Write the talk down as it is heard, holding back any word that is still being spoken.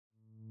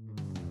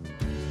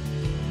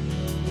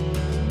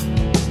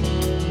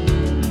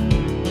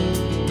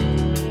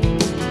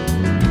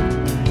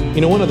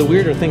You know, one of the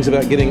weirder things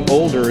about getting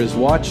older is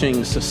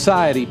watching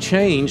society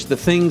change the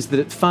things that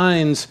it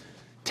finds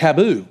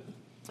taboo.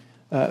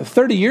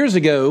 30 years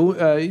ago,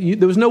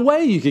 there was no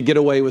way you could get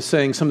away with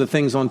saying some of the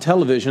things on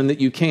television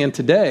that you can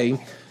today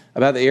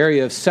about the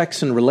area of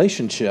sex and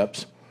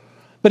relationships.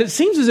 But it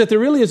seems as if there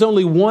really is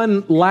only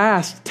one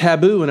last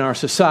taboo in our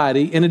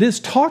society, and it is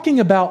talking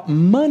about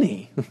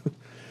money.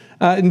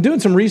 In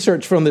doing some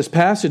research from this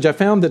passage, I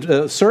found that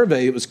a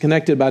survey, it was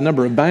connected by a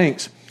number of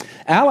banks.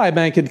 Ally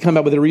Bank had come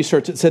up with a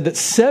research that said that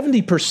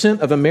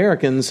 70% of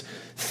Americans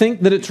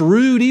think that it's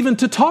rude even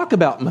to talk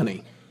about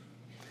money.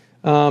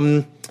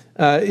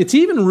 It's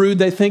even rude,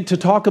 they think, to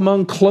talk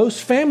among close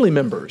family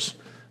members.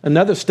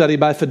 Another study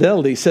by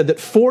Fidelity said that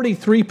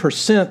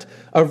 43%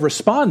 of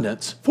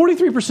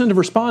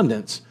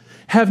respondents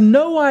have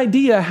no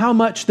idea how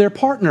much their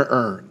partner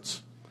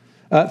earns.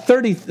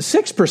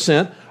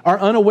 36% are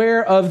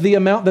unaware of the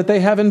amount that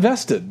they have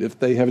invested, if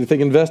they have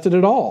anything invested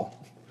at all.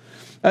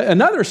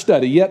 Another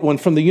study, yet one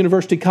from the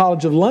University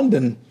College of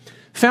London,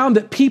 found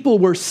that people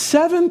were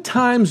 7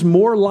 times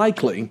more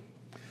likely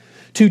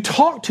to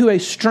talk to a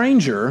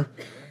stranger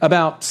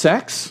about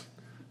sex,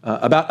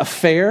 about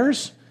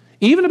affairs,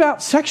 even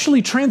about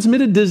sexually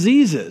transmitted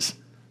diseases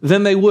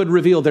than they would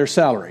reveal their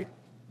salary.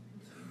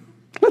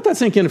 Let that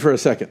sink in for a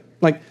second.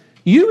 Like,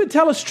 you would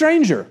tell a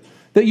stranger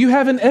that you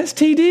have an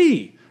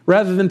STD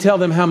rather than tell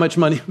them how much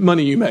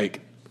money you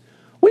make.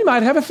 We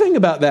might have a thing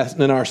about that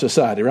in our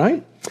society,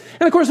 right?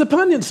 And of course, the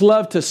pundits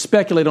love to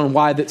speculate on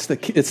why it's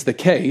the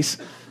case.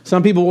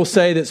 Some people will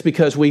say that's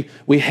because we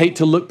hate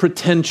to look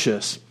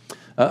pretentious.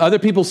 Other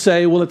people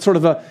say, well, it's sort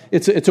of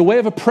it's a way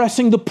of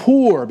oppressing the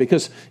poor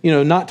because,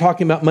 not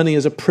talking about money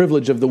is a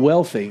privilege of the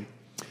wealthy.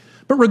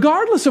 But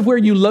regardless of where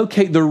you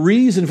locate the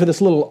reason for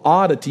this little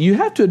oddity, you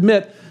have to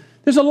admit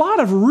there's a lot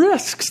of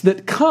risks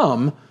that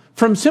come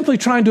from simply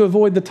trying to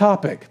avoid the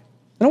topic.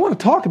 And I want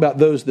to talk about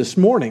those this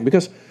morning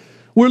because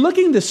we're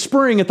looking this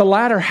spring at the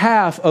latter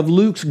half of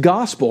Luke's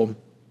gospel,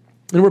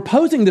 and we're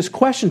posing this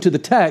question to the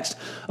text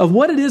of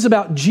what it is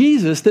about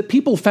Jesus that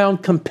people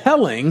found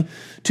compelling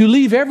to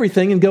leave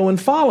everything and go and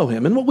follow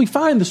him. And what we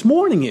find this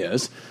morning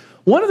is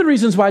one of the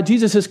reasons why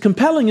Jesus is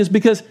compelling is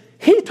because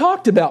he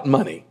talked about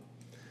money.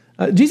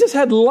 Jesus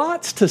had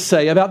lots to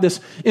say about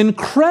this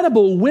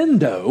incredible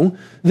window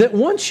that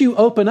once you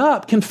open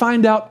up can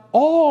find out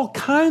all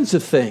kinds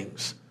of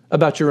things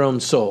about your own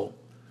soul.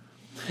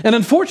 And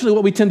unfortunately,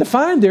 what we tend to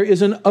find there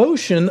is an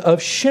ocean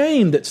of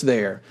shame that's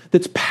there,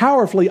 that's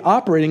powerfully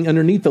operating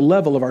underneath the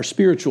level of our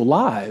spiritual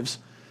lives.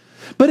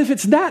 But if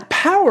it's that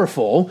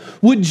powerful,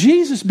 would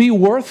Jesus be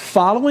worth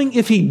following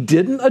if he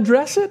didn't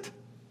address it?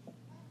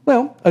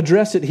 Well,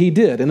 address it he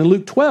did. And in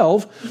Luke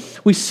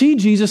 12, we see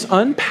Jesus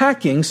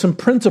unpacking some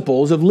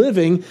principles of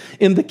living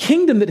in the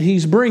kingdom that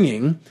he's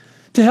bringing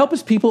to help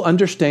his people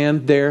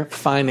understand their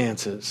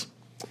finances.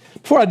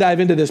 Before I dive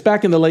into this,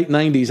 back in the late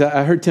 90s,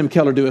 I heard Tim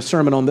Keller do a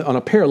sermon on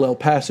a parallel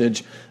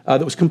passage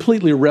that was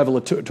completely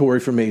revelatory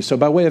for me. So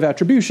by way of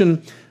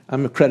attribution,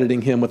 I'm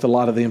crediting him with a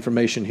lot of the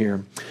information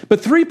here.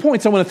 But 3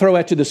 points I want to throw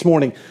at you this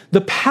morning.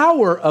 The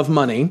power of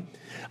money.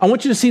 I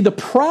want you to see the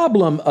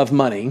problem of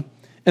money.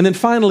 And then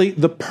finally,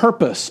 the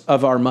purpose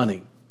of our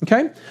money.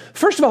 Okay?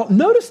 First of all,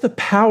 notice the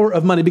power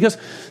of money because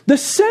the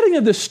setting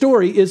of this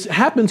story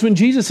happens when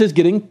Jesus is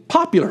getting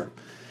popular.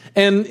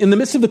 And in the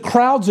midst of the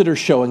crowds that are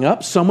showing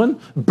up, someone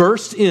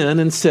bursts in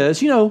and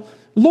says,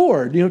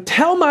 Lord,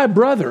 tell my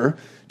brother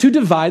to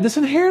divide this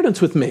inheritance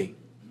with me.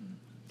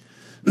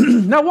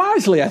 Now,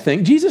 wisely, I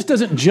think, Jesus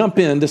doesn't jump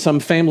into some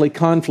family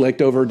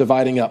conflict over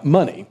dividing up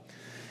money.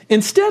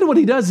 Instead, what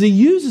he does is he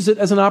uses it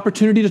as an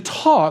opportunity to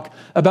talk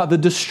about the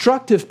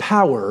destructive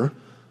power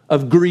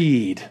of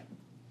greed.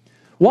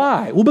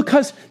 Why? Well,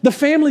 because the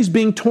family's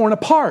being torn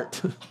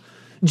apart.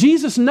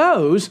 Jesus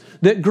knows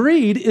that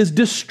greed is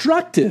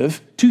destructive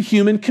to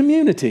human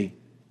community.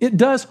 It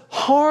does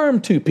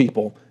harm to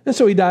people. And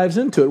so he dives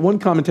into it. One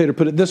commentator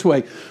put it this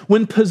way: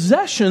 when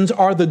possessions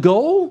are the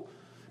goal,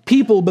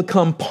 people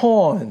become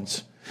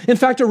pawns. In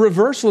fact, a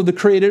reversal of the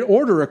created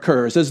order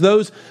occurs as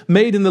those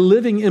made in the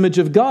living image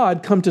of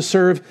God come to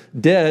serve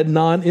dead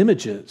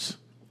non-images.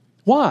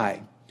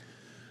 Why?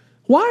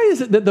 Why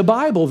is it that the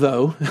Bible,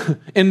 though,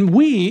 and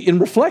we, in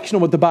reflection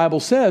on what the Bible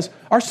says,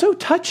 are so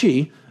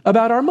touchy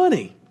about our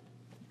money?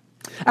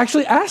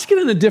 Actually, ask it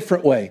in a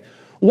different way.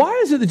 Why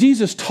is it that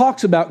Jesus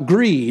talks about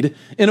greed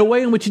in a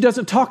way in which he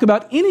doesn't talk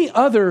about any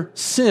other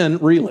sin,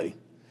 really?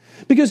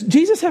 Because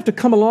Jesus has to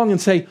come along and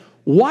say,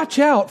 watch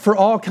out for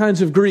all kinds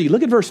of greed.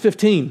 Look at verse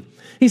 15.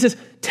 He says,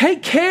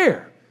 take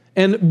care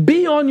and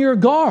be on your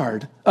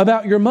guard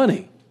about your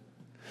money.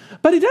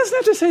 But he doesn't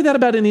have to say that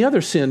about any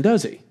other sin,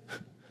 does he?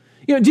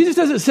 Jesus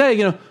doesn't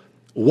say,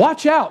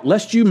 watch out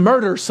lest you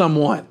murder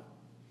someone.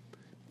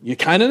 You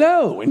kind of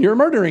know when you're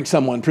murdering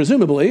someone,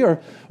 presumably, or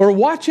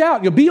watch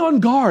out, be on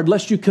guard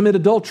lest you commit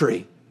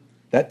adultery.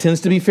 That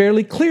tends to be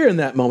fairly clear in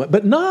that moment,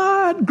 but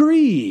not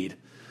greed.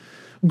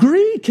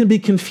 Greed can be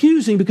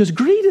confusing because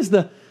greed is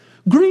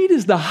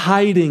the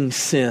hiding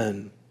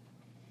sin.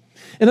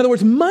 In other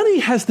words, money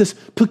has this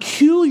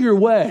peculiar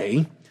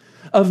way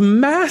of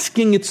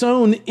masking its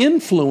own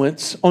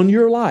influence on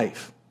your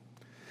life.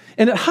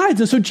 And it hides.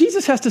 And so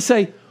Jesus has to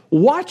say,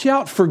 watch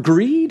out for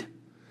greed,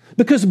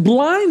 because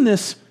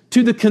blindness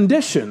to the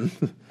condition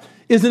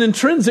is an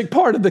intrinsic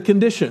part of the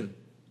condition.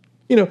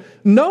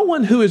 No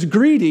one who is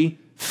greedy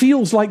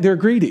feels like they're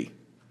greedy.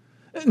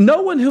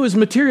 No one who is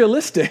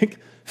materialistic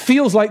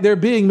feels like they're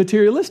being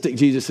materialistic,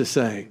 Jesus is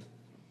saying.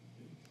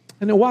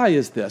 And why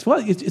is this?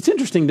 Well, it's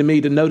interesting to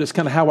me to notice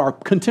kind of how our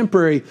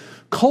contemporary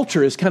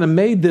culture has kind of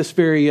made this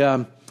very,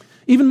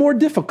 even more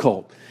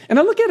difficult. And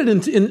I look at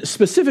it in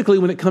specifically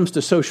when it comes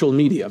to social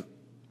media.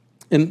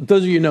 And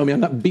those of you who know me, I'm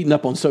not beating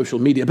up on social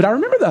media, but I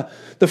remember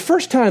the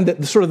first time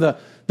that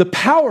the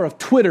power of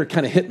Twitter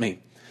kind of hit me.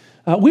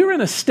 We were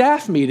in a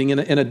staff meeting in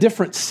a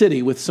different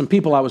city with some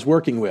people I was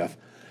working with.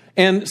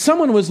 And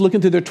someone was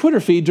looking through their Twitter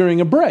feed during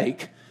a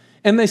break.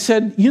 And they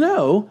said,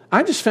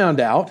 I just found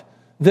out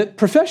that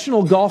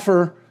professional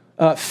golfer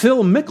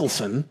Phil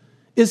Mickelson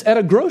is at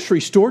a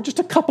grocery store just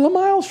a couple of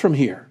miles from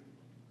here.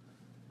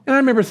 And I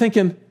remember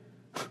thinking,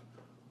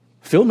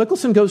 Phil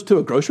Mickelson goes to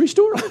a grocery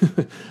store?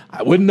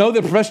 I wouldn't know that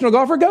a professional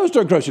golfer goes to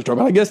a grocery store,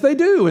 but I guess they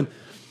do.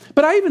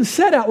 But I even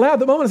said out loud at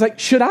the moment, I was like,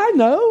 should I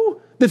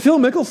know that Phil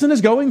Mickelson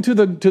is going to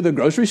the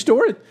grocery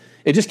store?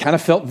 It just kind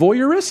of felt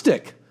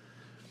voyeuristic.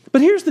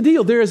 But here's the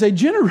deal. There is a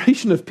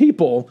generation of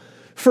people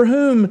for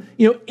whom,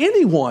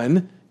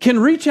 anyone can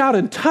reach out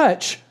and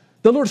touch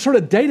the Lord's sort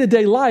of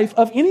day-to-day life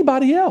of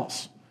anybody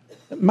else.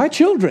 My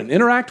children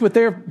interact with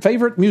their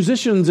favorite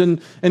musicians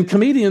and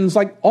comedians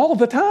like all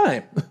the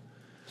time.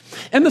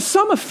 And the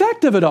sum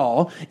effect of it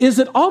all is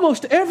that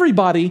almost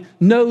everybody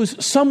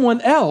knows someone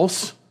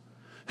else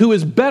who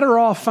is better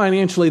off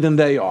financially than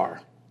they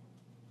are.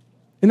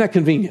 Isn't that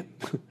convenient?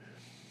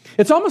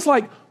 It's almost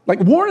like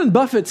Warren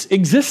Buffett's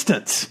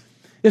existence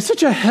is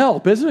such a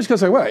help, isn't it?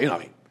 Because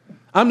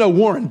I'm no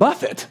Warren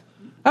Buffett.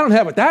 I don't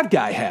have what that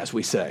guy has,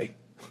 we say.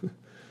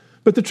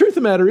 But the truth of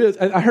the matter is,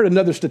 I heard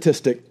another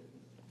statistic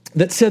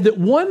that said that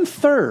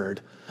 1/3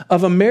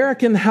 of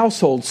American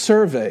households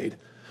surveyed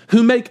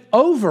who make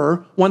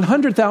over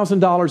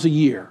 $100,000 a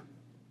year,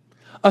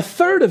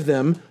 1/3 of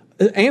them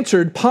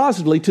answered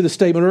positively to the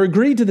statement or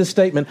agreed to the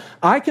statement,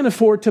 I can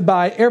afford to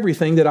buy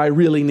everything that I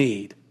really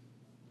need.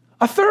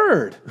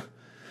 1/3.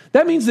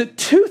 That means that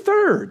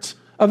 2/3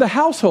 of the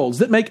households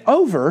that make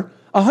over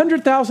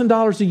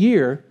 $100,000 a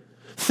year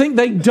think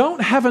they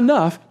don't have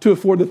enough to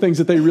afford the things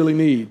that they really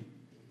need.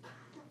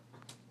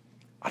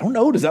 I don't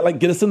know, does that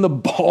get us in the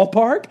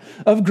ballpark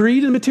of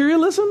greed and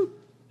materialism?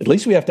 At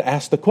least we have to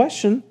ask the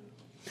question.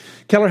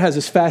 Keller has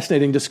this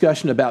fascinating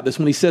discussion about this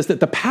when he says that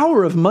the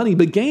power of money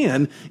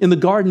began in the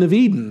Garden of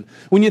Eden.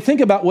 When you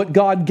think about what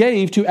God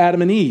gave to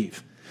Adam and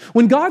Eve.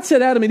 When God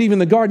set Adam and Eve in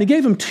the garden, he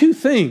gave them two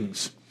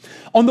things.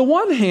 On the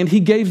one hand, he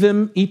gave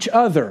them each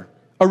other,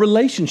 a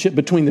relationship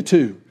between the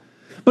two.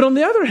 But on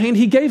the other hand,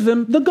 he gave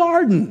them the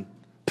garden,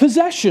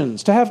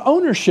 possessions to have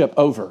ownership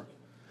over.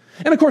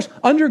 And of course,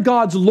 under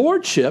God's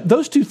lordship,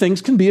 those two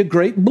things can be a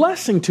great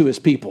blessing to his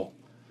people.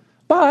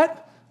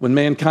 But when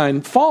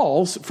mankind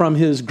falls from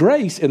his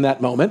grace in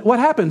that moment, what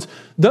happens?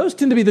 Those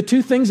tend to be the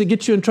two things that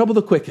get you in trouble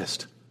the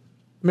quickest.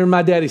 I remember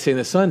my daddy saying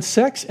this, son,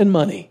 sex and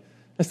money.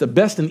 That's the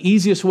best and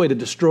easiest way to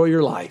destroy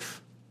your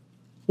life.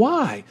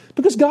 Why?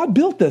 Because God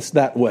built this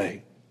that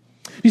way.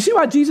 You see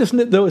why Jesus,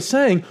 though, is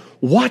saying,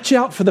 watch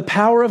out for the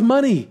power of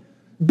money.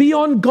 Be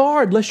on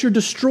guard lest you're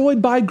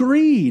destroyed by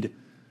greed.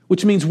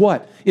 Which means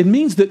what? It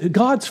means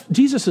that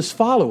Jesus'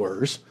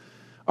 followers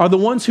are the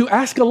ones who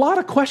ask a lot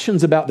of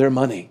questions about their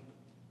money.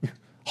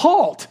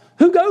 Halt!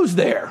 Who goes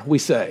there, we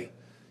say?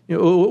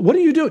 What are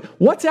you doing?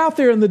 What's out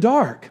there in the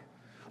dark?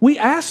 We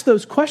ask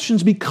those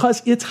questions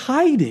because it's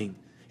hiding.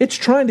 It's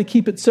trying to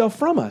keep itself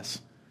from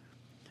us.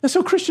 And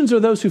so Christians are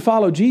those who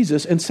follow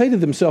Jesus and say to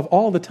themselves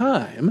all the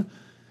time,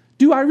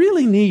 do I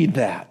really need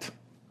that?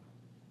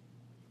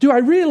 Do I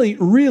really,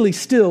 really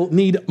still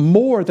need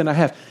more than I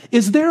have?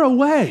 Is there a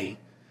way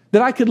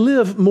that I could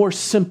live more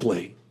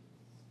simply?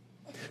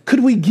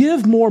 Could we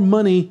give more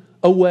money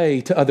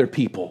away to other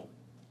people?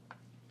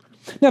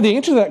 Now, the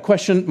answer to that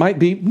question might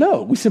be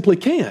no, we simply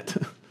can't.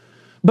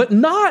 But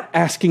not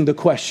asking the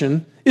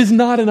question is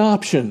not an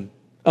option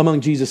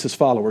among Jesus'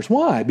 followers.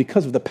 Why?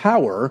 Because of the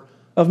power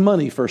of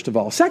money, first of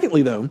all.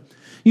 Secondly, though,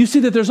 you see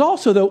that there's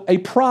also, though, a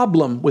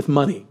problem with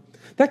money.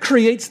 That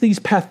creates these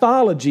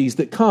pathologies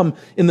that come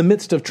in the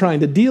midst of trying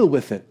to deal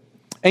with it.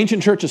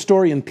 Ancient church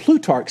historian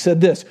Plutarch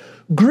said this,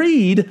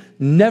 greed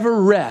never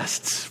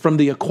rests from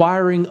the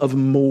acquiring of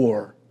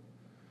more.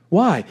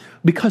 Why?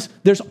 Because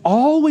there's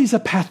always a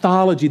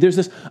pathology. There's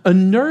this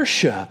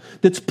inertia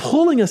that's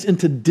pulling us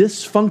into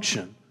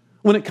dysfunction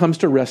when it comes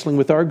to wrestling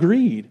with our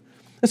greed.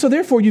 And so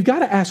therefore, you've got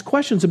to ask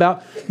questions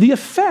about the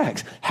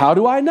effects. How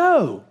do I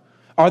know?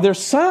 Are there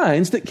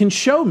signs that can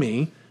show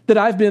me that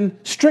I've been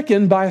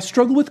stricken by a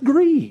struggle with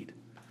greed?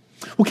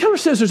 Well, Keller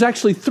says there's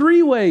actually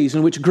 3 ways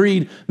in which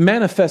greed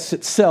manifests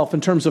itself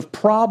in terms of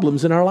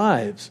problems in our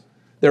lives.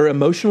 There are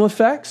emotional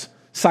effects,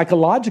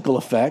 psychological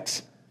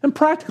effects, and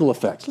practical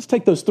effects. Let's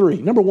take those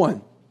 3. Number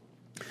 1,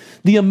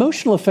 the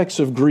emotional effects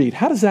of greed.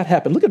 How does that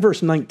happen? Look at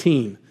verse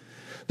 19.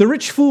 The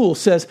rich fool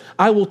says,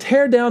 I will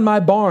tear down my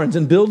barns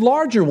and build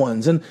larger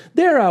ones, and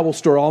there I will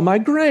store all my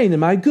grain and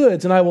my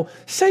goods, and I will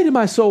say to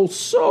my soul,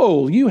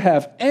 soul, you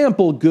have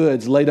ample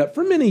goods laid up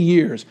for many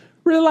years.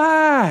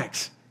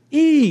 Relax,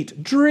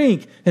 eat,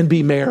 drink, and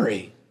be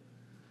merry.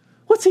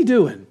 What's he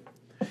doing?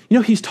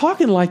 He's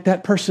talking like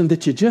that person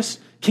that you just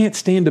can't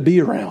stand to be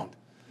around.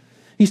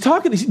 He's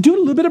doing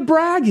a little bit of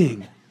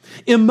bragging.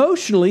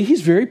 Emotionally,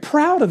 he's very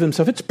proud of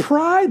himself. It's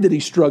pride that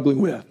he's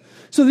struggling with,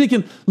 so that he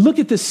can look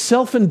at this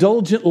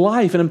self-indulgent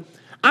life. And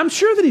I'm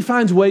sure that he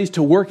finds ways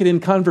to work it in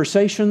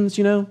conversations,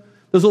 those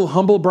little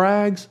humble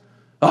brags.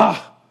 I'm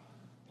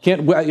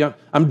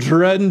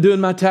dreading doing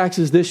my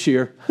taxes this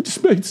year. I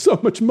just made so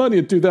much money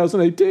in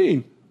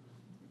 2018.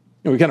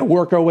 And we kind of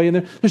work our way in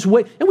there.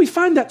 And we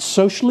find that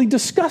socially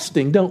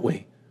disgusting, don't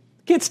we?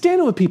 Can't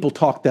stand it when people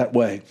talk that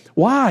way.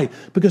 Why?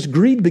 Because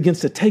greed begins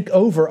to take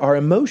over our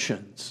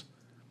emotions.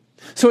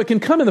 So it can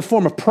come in the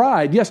form of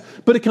pride, yes,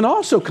 but it can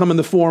also come in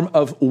the form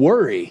of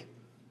worry.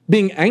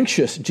 Being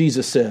anxious,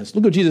 Jesus says.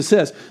 Look what Jesus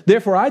says.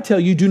 Therefore, I tell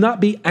you, do not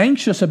be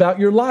anxious about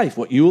your life,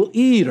 what you will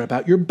eat, or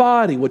about your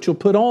body, what you'll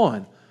put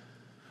on.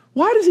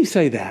 Why does he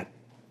say that?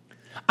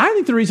 I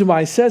think the reason why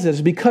he says it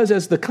is because,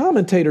 as the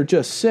commentator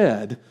just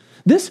said,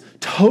 this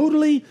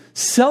totally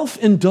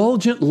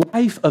self-indulgent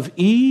life of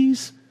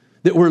ease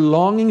that we're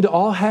longing to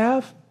all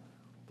have,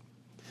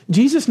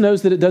 Jesus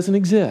knows that it doesn't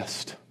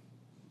exist.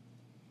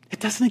 It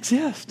doesn't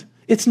exist.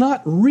 It's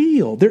not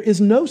real. There is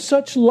no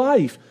such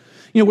life.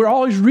 We're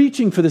always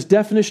reaching for this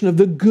definition of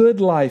the good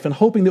life and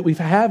hoping that we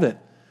have it.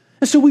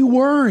 And so we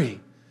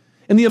worry.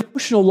 And the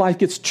emotional life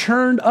gets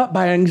churned up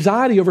by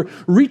anxiety over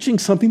reaching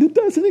something that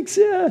doesn't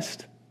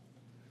exist.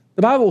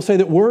 The Bible will say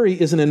that worry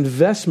is an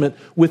investment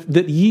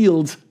that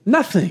yields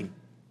nothing,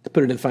 to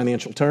put it in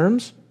financial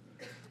terms.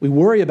 We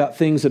worry about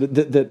things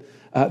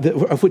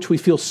of which we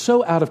feel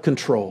so out of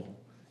control.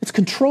 It's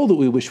control that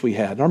we wish we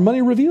had, and our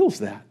money reveals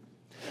that.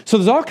 So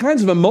there's all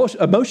kinds of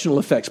emotional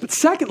effects. But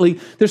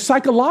secondly, there's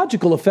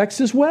psychological effects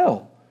as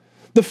well.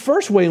 The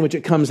first way in which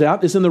it comes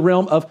out is in the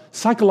realm of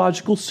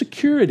psychological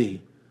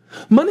security.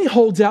 Money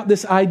holds out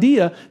this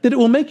idea that it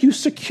will make you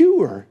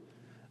secure.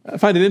 I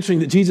find it interesting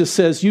that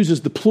Jesus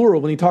uses the plural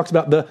when he talks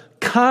about the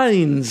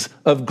kinds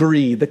of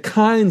greed, the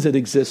kinds that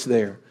exist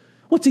there.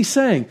 What's he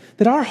saying?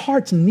 That our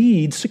hearts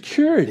need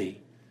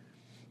security.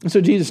 And so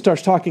Jesus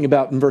starts talking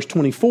about in verse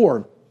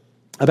 24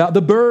 about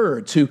the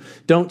birds who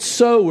don't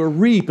sow or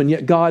reap, and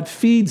yet God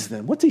feeds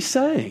them. What's he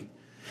saying?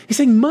 He's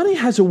saying money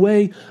has a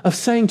way of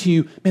saying to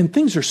you, man,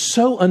 things are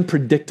so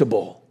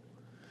unpredictable.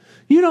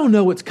 You don't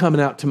know what's coming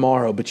out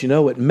tomorrow, but you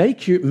know what?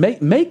 Make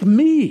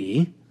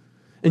me,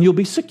 and you'll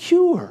be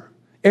secure.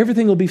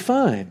 Everything will be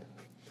fine.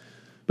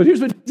 But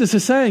here's what Jesus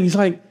is saying. He's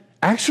like,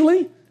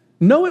 actually,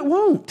 no, it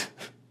won't.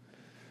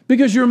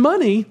 Because your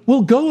money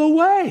will go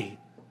away,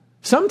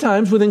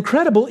 sometimes with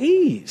incredible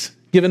ease,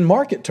 given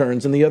market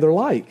turns and the other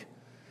like.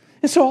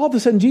 And so all of a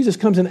sudden, Jesus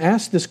comes and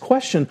asks this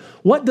question,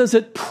 what does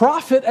it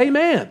profit a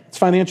man? It's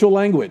financial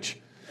language.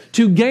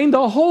 To gain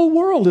the whole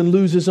world and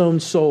lose his own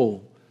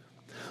soul.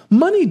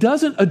 Money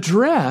doesn't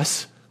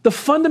address the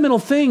fundamental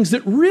things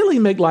that really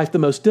make life the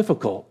most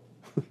difficult.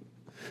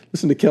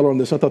 Listen to Keller on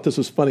this. I thought this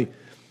was funny.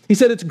 He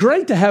said, it's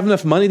great to have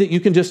enough money that you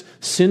can just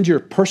send your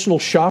personal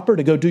shopper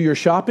to go do your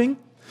shopping.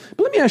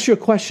 But let me ask you a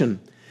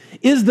question.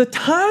 Is the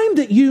time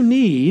that you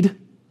need,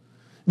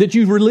 that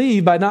you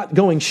relieve by not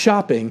going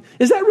shopping,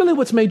 is that really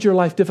what's made your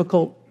life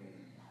difficult?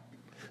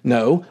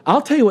 No.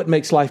 I'll tell you what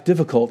makes life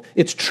difficult.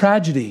 It's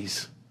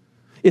tragedies.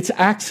 It's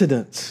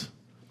accidents.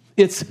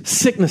 It's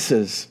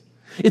sicknesses.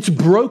 It's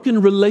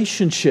broken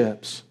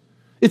relationships.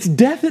 It's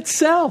death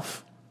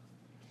itself.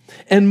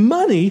 And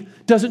money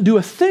doesn't do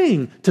a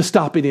thing to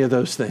stop any of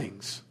those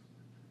things.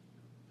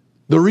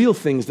 The real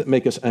things that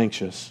make us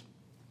anxious.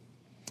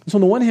 So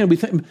on the one hand, we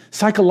think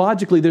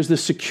psychologically there's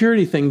this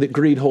security thing that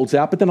greed holds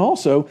out, but then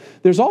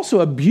there's also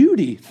a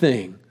beauty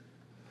thing.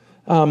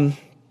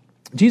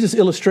 Jesus'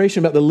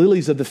 illustration about the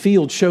lilies of the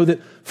field show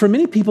that for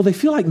many people, they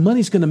feel like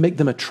money's going to make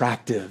them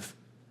attractive.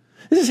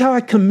 This is how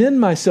I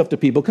commend myself to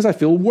people because I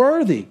feel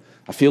worthy.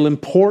 I feel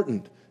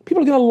important.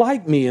 People are going to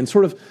like me and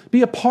sort of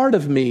be a part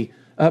of me,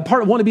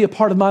 want to be a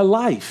part of my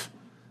life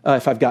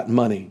if I've got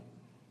money.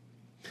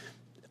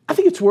 I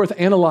think it's worth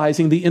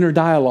analyzing the inner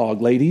dialogue,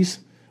 ladies,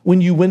 when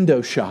you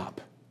window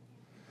shop.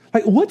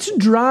 Like, what's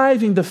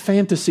driving the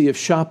fantasy of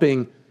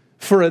shopping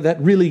for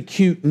that really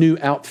cute new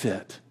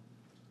outfit?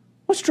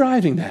 What's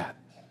driving that?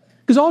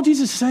 Because all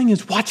Jesus is saying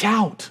is, watch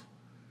out.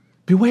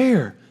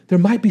 Beware. There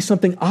might be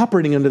something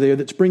operating under there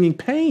that's bringing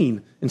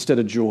pain instead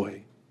of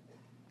joy.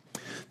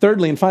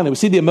 Thirdly, and finally, we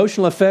see the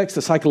emotional effects,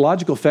 the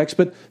psychological effects,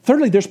 but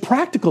thirdly, there's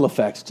practical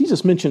effects.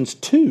 Jesus mentions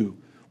two.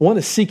 One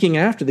is seeking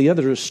after, the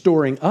other is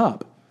storing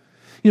up.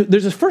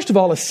 There's first of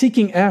all a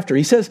seeking after.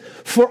 He says,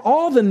 for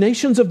all the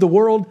nations of the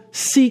world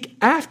seek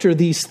after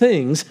these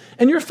things,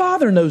 and your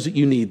Father knows that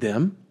you need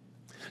them.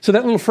 So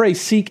that little phrase,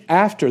 seek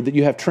after, that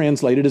you have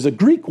translated is a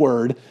Greek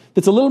word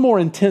that's a little more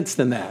intense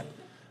than that.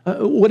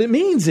 What it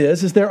means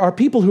is there are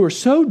people who are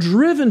so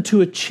driven to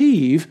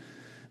achieve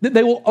that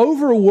they will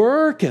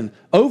overwork and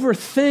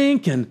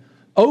overthink and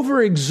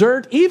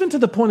overexert, even to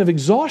the point of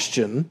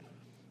exhaustion,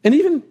 and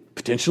even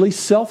potentially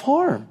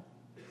self-harm.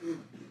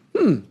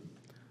 Who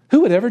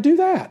would ever do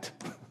that?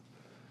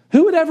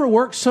 Who would ever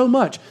work so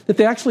much that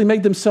they actually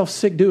made themselves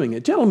sick doing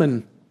it?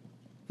 Gentlemen,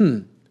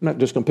 I'm not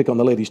just going to pick on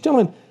the ladies.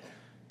 Gentlemen,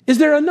 is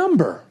there a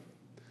number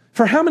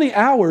for how many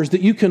hours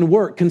that you can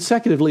work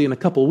consecutively in a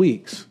couple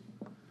weeks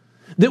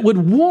that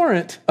would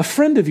warrant a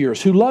friend of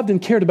yours who loved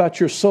and cared about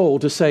your soul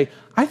to say,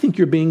 I think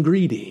you're being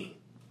greedy?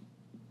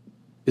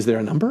 Is there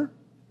a number?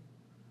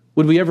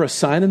 Would we ever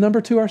assign a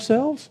number to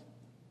ourselves?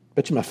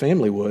 Bet you my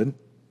family would.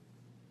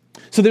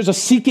 So there's a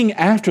seeking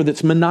after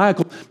that's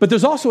maniacal, but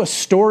there's also a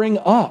storing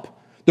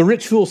up. The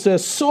rich fool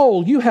says,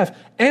 soul, you have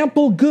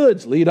ample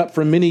goods laid up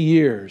for many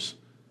years.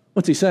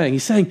 What's he saying?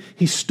 He's saying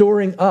he's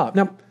storing up.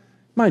 Now,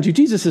 mind you,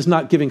 Jesus is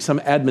not giving some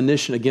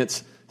admonition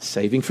against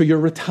saving for your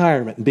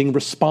retirement and being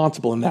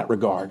responsible in that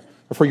regard,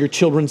 or for your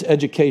children's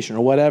education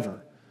or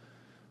whatever.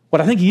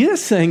 What I think he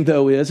is saying,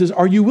 though, is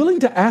are you willing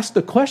to ask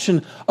the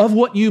question of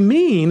what you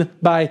mean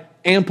by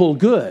ample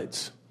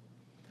goods?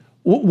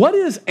 What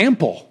is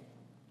ample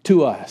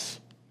to us?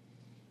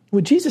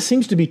 What Jesus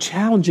seems to be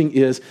challenging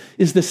is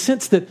the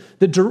sense that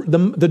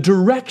the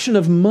direction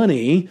of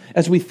money,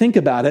 as we think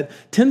about it,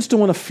 tends to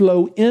want to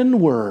flow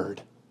inward.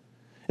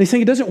 And he's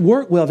saying it doesn't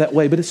work well that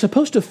way, but it's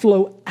supposed to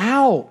flow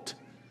out.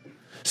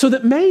 So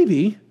that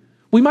maybe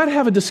we might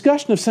have a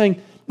discussion of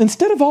saying,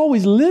 instead of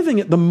always living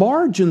at the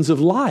margins of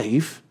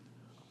life,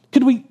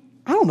 could we,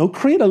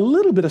 create a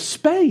little bit of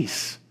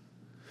space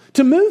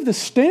to move the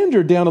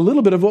standard down a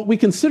little bit of what we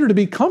consider to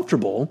be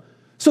comfortable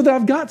so that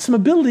I've got some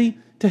ability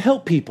to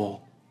help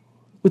people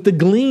with the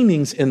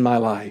gleanings in my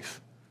life.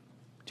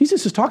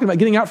 Jesus is talking about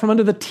getting out from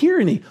under the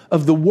tyranny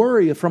of the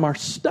worry from our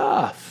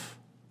stuff.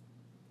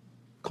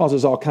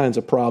 Causes all kinds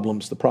of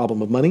problems, the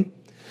problem of money.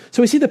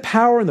 So we see the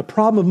power and the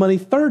problem of money.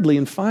 Thirdly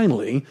and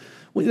finally,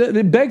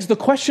 it begs the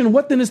question,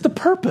 what then is the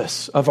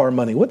purpose of our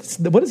money? What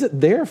is it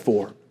there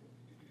for?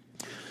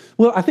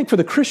 Well, I think for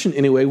the Christian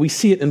anyway, we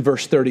see it in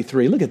verse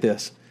 33. Look at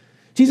this.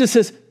 Jesus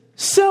says,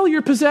 sell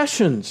your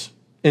possessions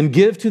and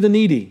give to the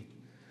needy.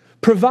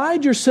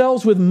 Provide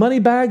yourselves with money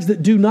bags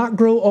that do not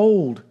grow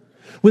old,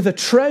 with a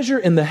treasure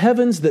in the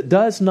heavens that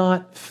does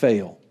not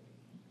fail.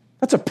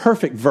 That's a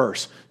perfect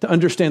verse to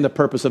understand the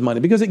purpose of money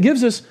because it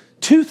gives us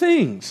two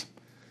things.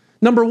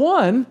 Number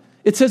one,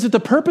 it says that the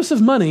purpose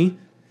of money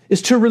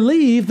is to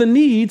relieve the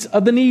needs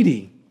of the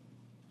needy,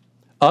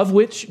 of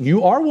which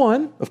you are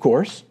one, of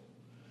course.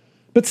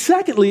 But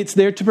secondly, it's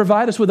there to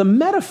provide us with a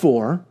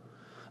metaphor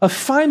of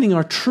finding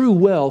our true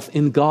wealth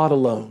in God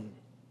alone.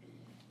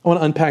 I want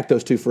to unpack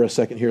those two for a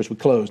second here as we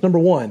close. Number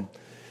one,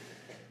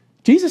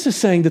 Jesus is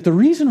saying that the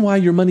reason why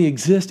your money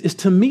exists is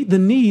to meet the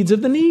needs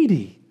of the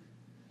needy.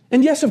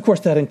 And yes, of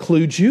course, that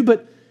includes you,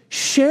 but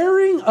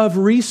sharing of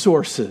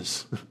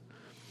resources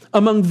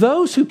among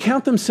those who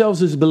count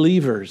themselves as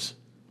believers.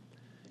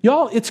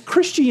 Y'all, it's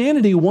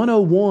Christianity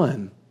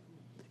 101.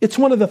 It's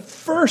one of the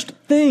first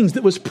things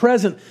that was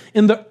present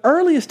in the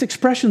earliest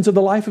expressions of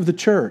the life of the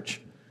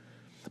church.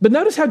 But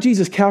notice how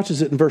Jesus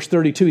couches it in verse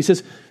 32. He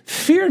says,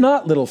 fear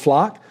not, little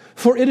flock,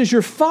 for it is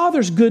your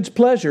Father's good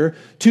pleasure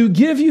to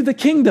give you the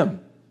kingdom.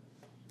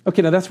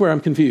 Okay, now that's where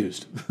I'm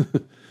confused.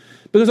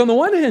 Because on the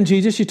one hand,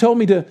 Jesus, you told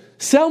me to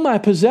sell my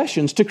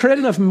possessions to create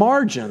enough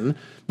margin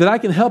that I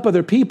can help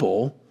other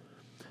people.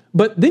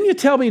 But then you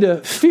tell me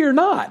to fear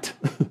not.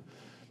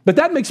 But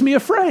that makes me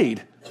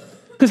afraid.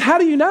 Because how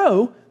do you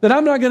know that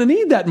I'm not going to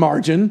need that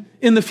margin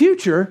in the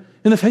future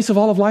in the face of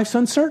all of life's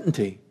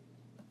uncertainty?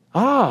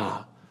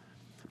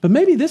 But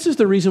maybe this is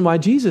the reason why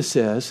Jesus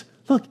says,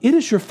 look, it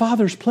is your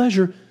Father's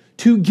pleasure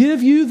to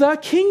give you the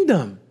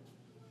kingdom.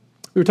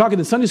 We were talking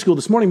in Sunday school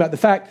this morning about the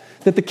fact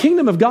that the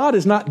kingdom of God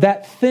is not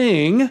that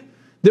thing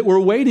that we're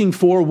waiting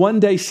for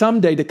one day,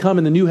 someday to come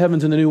in the new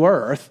heavens and the new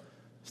earth.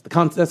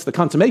 That's the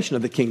consummation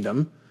of the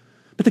kingdom.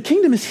 But the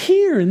kingdom is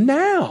here and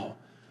now,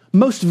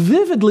 most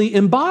vividly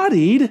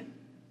embodied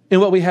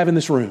in what we have in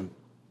this room,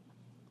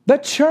 the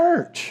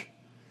church.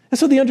 And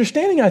so the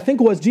understanding, I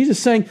think, was Jesus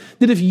saying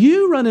that if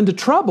you run into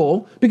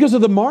trouble because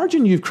of the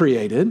margin you've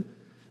created,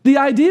 the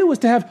idea was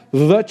to have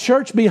the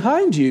church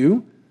behind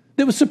you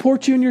that would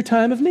support you in your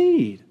time of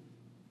need.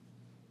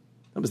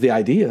 That was the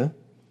idea.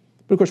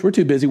 But of course, we're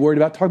too busy worried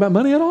about talking about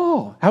money at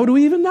all. How do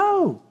we even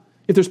know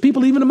if there's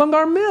people even among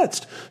our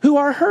midst who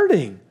are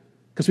hurting?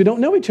 Because we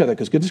don't know each other,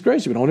 because goodness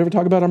gracious, we don't ever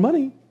talk about our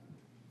money.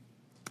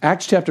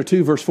 Acts chapter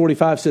 2, verse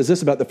 45 says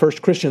this about the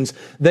first Christians.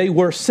 They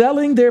were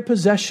selling their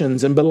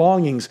possessions and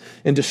belongings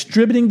and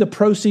distributing the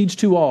proceeds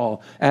to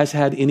all as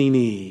had any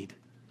need.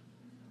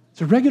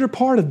 It's a regular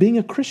part of being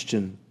a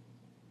Christian.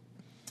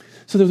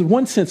 So there's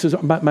one sense,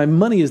 my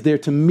money is there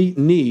to meet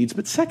needs.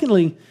 But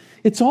secondly,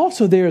 it's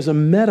also there as a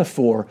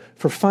metaphor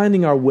for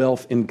finding our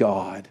wealth in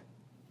God.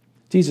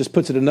 Jesus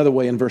puts it another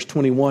way in verse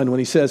 21 when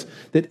he says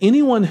that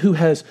anyone who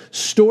has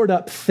stored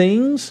up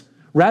things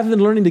rather than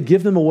learning to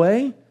give them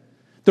away,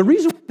 the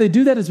reason they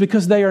do that is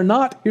because they are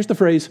not, here's the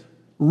phrase,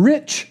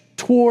 rich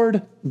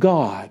toward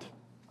God.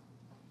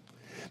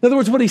 In other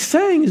words, what he's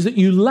saying is that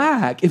you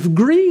lack. If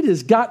greed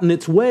has gotten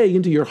its way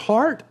into your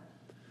heart,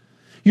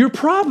 Your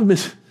problem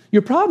is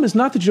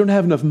not that you don't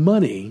have enough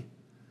money.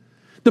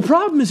 The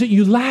problem is that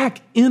you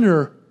lack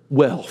inner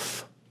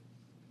wealth.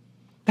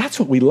 That's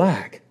what we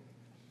lack.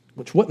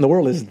 Which, what in the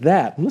world is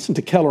that? And listen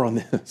to Keller on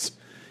this.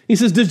 He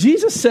says, does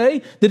Jesus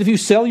say that if you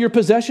sell your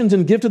possessions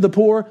and give to the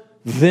poor,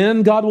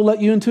 then God will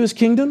let you into his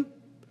kingdom?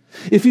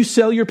 If you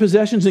sell your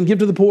possessions and give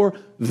to the poor,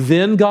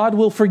 then God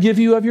will forgive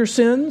you of your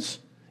sins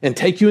and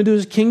take you into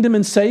his kingdom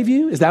and save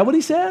you? Is that what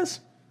he says?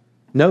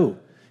 No.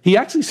 He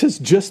actually says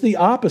just the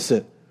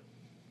opposite.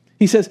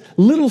 He says,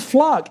 little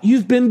flock,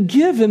 you've been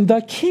given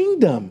the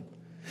kingdom.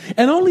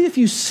 And only if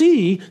you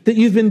see that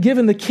you've been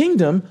given the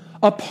kingdom,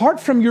 apart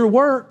from your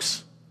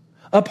works,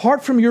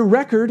 apart from your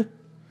record,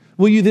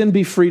 will you then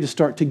be free to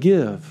start to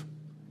give,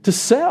 to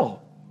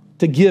sell,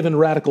 to give in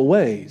radical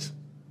ways.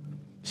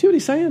 See what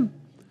he's saying?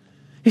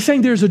 He's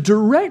saying there's a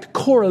direct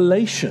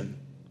correlation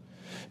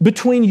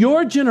between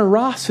your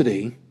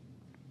generosity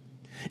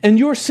and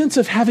your sense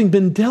of having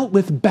been dealt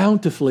with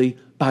bountifully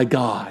by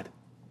God.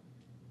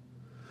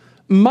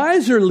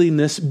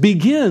 Miserliness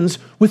begins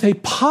with a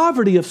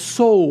poverty of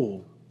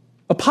soul,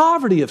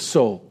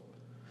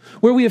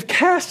 where we have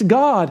cast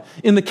God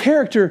in the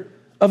character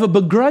of a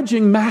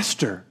begrudging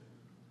master,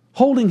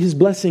 holding his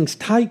blessings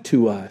tight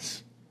to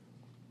us.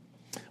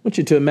 I want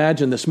you to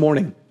imagine this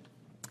morning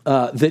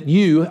that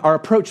you are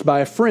approached by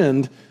a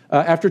friend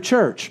after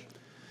church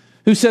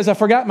who says, I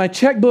forgot my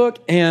checkbook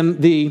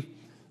and the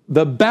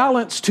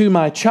balance to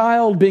my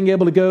child being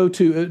able to go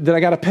to, that I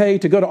got to pay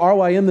to go to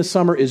RYM this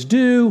summer is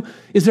due.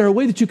 Is there a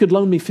way that you could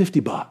loan me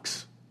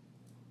 $50?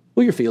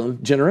 Well, you're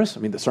feeling generous.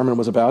 I mean, the sermon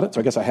was about it, so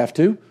I guess I have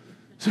to.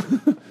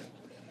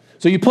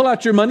 So you pull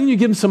out your money and you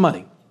give him some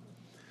money.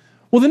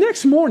 Well, the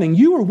next morning,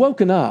 you were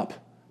woken up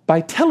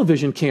by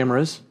television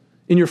cameras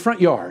in your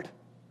front yard.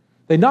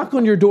 They knock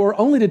on your door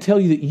only to tell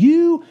you that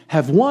you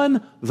have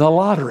won the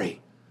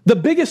lottery. The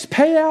biggest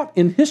payout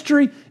in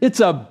history, it's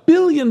 $1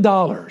 billion.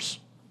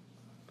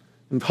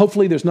 And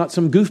hopefully there's not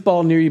some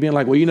goofball near you being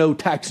like, well, you know,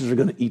 taxes are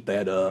going to eat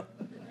that up.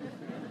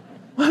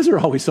 Why is there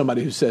always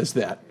somebody who says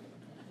that?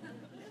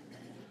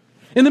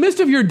 In the midst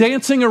of your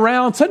dancing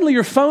around, suddenly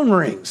your phone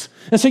rings.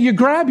 And so you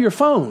grab your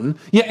phone,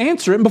 you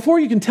answer it, and before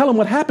you can tell them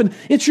what happened,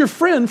 it's your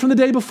friend from the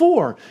day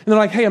before. And they're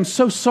like, hey, I'm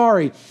so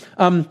sorry.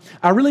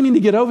 I really need to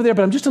get over there,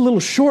 but I'm just a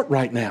little short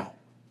right now.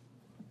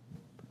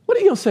 What are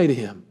you going to say to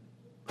him?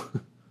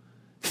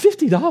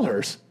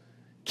 $50?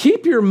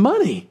 Keep your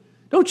money.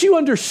 Don't you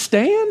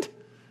understand?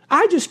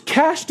 I just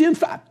cashed in.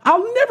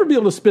 I'll never be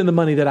able to spend the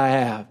money that I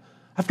have.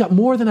 I've got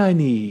more than I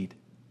need.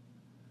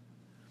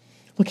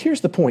 Look,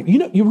 here's the point.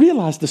 You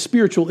realize the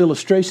spiritual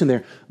illustration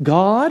there.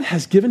 God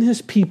has given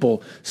his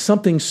people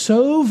something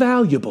so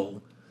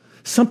valuable,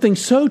 something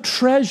so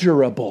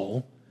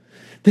treasurable,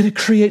 that it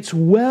creates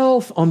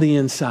wealth on the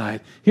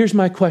inside. Here's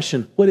my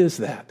question. What is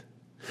that?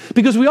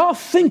 Because we all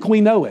think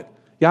we know it.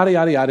 Yada,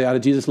 yada, yada, yada,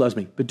 Jesus loves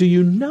me. But do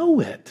you know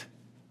it?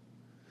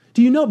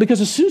 Do you know it?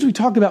 Because as soon as we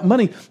talk about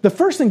money, the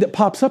first thing that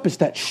pops up is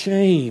that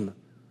shame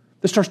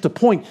that starts to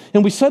point.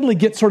 And we suddenly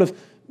get sort of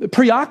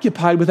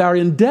preoccupied with our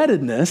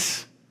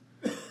indebtedness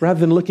rather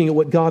than looking at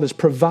what God has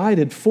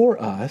provided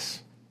for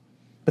us.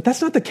 But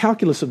that's not the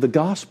calculus of the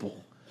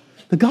gospel.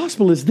 The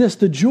gospel is this: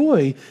 the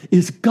joy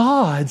is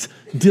God's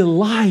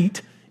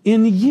delight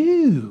in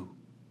you.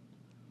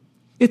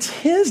 It's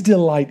his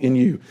delight in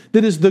you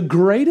that is the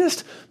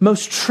greatest,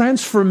 most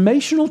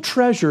transformational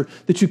treasure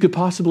that you could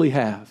possibly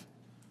have.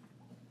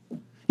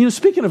 You know,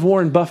 speaking of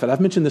Warren Buffett,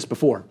 I've mentioned this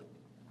before.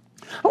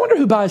 I wonder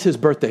who buys his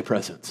birthday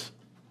presents.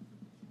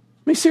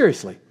 I mean,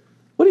 seriously,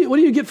 what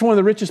do you get for one of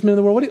the richest men in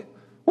the world?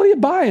 What do you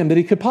buy him that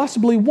he could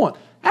possibly want?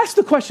 Ask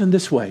the question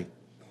this way.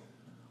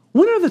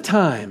 When are the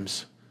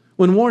times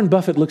when Warren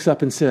Buffett looks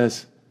up and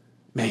says,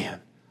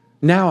 man,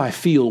 now I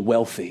feel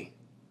wealthy?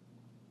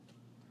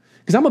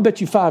 Because I'm going to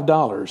bet you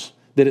 $5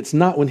 that it's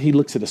not when he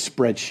looks at a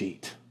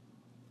spreadsheet.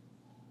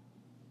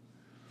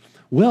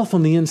 Wealth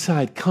on the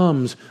inside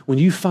comes when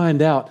you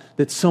find out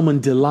that someone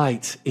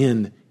delights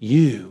in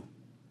you.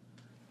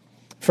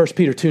 1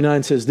 Peter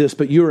 2:9 says this,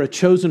 but you are a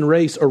chosen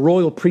race, a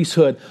royal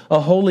priesthood, a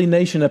holy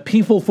nation, a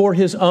people for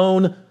his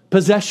own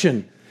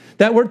possession.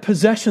 That word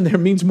possession there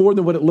means more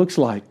than what it looks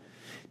like.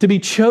 To be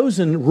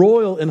chosen,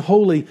 royal, and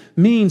holy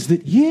means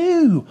that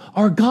you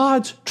are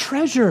God's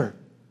treasure.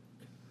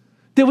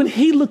 That when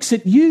he looks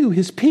at you,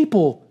 his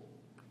people,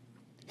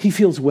 he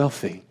feels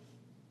wealthy.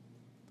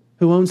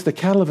 Who owns the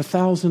cattle of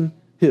 1,000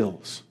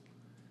 hills.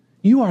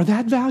 You are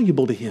that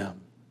valuable to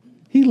him.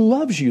 He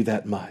loves you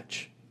that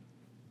much.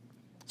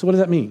 So what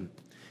does that mean?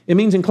 It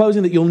means, in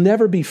closing, that you'll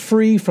never be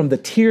free from the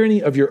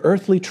tyranny of your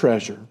earthly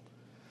treasure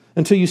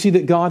until you see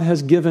that God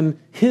has given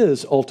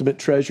his ultimate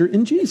treasure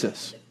in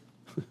Jesus.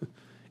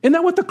 Isn't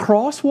that what the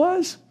cross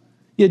was?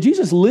 Yeah,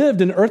 Jesus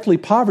lived in earthly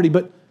poverty,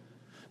 but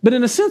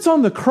in a sense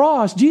on the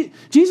cross,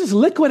 Jesus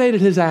liquidated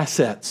his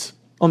assets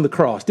on the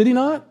cross, did he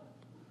not?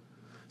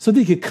 So that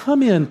he could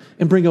come in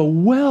and bring a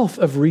wealth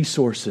of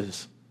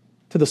resources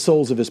to the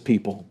souls of his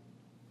people.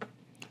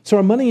 So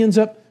our money ends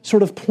up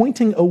sort of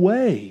pointing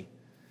away.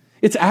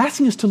 It's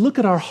asking us to look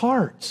at our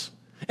hearts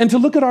and to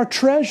look at our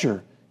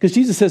treasure Because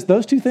Jesus says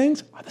those two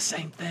things are the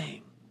same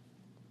thing.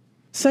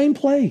 Same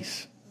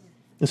place.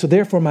 And so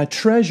therefore my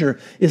treasure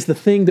is the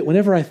thing that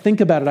whenever I think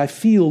about it, I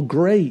feel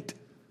great.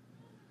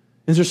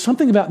 And there's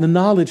something about the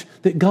knowledge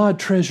that God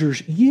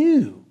treasures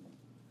you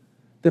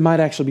that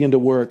might actually begin to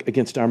work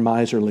against our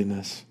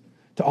miserliness,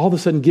 to all of a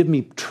sudden give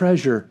me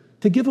treasure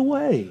to give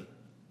away.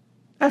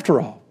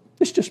 After all,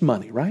 it's just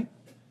money, right?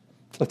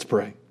 Let's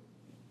pray.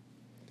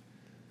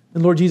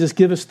 And Lord Jesus,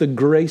 give us the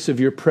grace of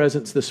your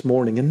presence this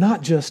morning, and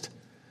not just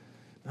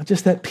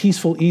that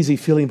peaceful, easy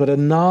feeling, but a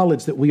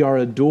knowledge that we are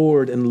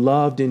adored and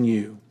loved in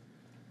you.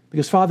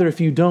 Because Father, if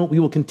you don't, we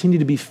will continue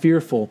to be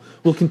fearful.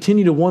 We'll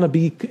continue to want to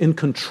be in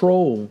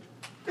control.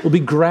 We'll be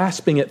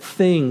grasping at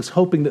things,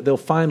 hoping that they'll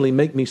finally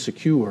make me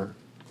secure.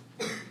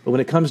 But when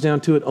it comes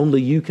down to it,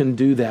 only you can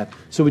do that.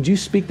 So would you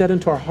speak that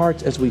into our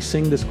hearts as we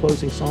sing this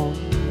closing song?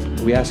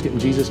 We ask it in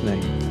Jesus'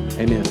 name.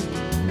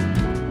 Amen.